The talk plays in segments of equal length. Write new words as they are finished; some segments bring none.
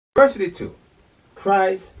Diversity 2.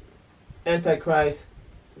 Christ, Antichrist,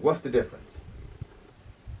 what's the difference?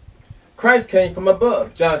 Christ came from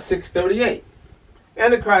above, John 6:38.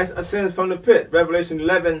 Antichrist ascends from the pit, Revelation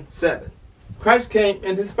 11:7. Christ came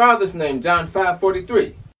in his Father's name, John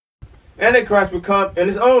 5:43. Antichrist will come in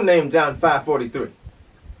his own name, John 5:43.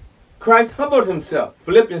 Christ humbled himself,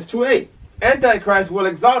 Philippians 2:8. Antichrist will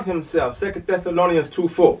exalt himself, 2 Thessalonians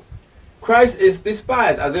 2:4. Christ is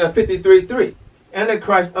despised, Isaiah 53:3.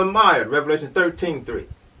 Antichrist admired, Revelation 13:3.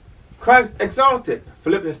 Christ exalted,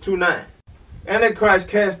 Philippians 2:9. Antichrist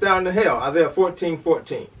cast down to hell, Isaiah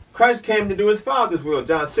 14:14. Christ came to do his Father's will,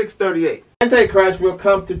 John 6:38. Antichrist will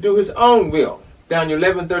come to do his own will, Daniel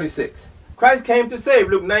 11:36. Christ came to save,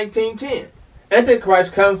 Luke 19:10.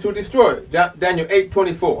 Antichrist comes to destroy, Daniel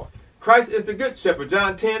 8:24. Christ is the good shepherd,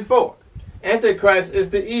 John 10:4. Antichrist is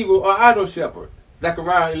the evil or idol shepherd,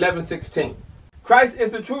 Zechariah 11:16. Christ is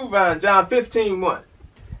the true vine, John 15:1.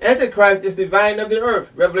 Antichrist is the vine of the earth,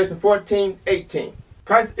 Revelation 14:18.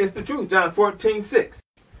 Christ is the truth, John 14:6.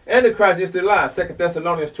 Antichrist is the lie, 2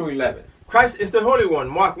 Thessalonians 2:11. Christ is the Holy One,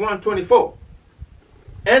 Mark 1:24.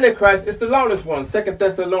 Antichrist is the lawless one, 2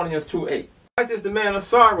 Thessalonians 2:8. Christ is the man of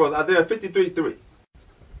sorrows, Isaiah 53:3.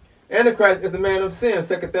 Antichrist is the man of sin,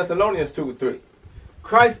 2 Thessalonians 2:3.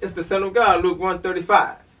 Christ is the Son of God, Luke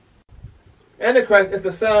 1:35. Antichrist is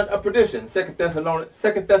the son of perdition, 2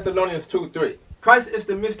 Thessalonians 2:3. Christ is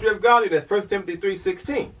the mystery of godliness, 1 Timothy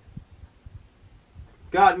 3:16.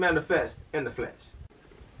 God manifest in the flesh.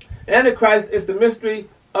 Antichrist is the mystery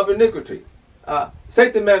of iniquity.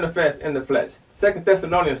 Satan manifest in the flesh, 2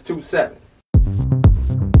 Thessalonians 2:7.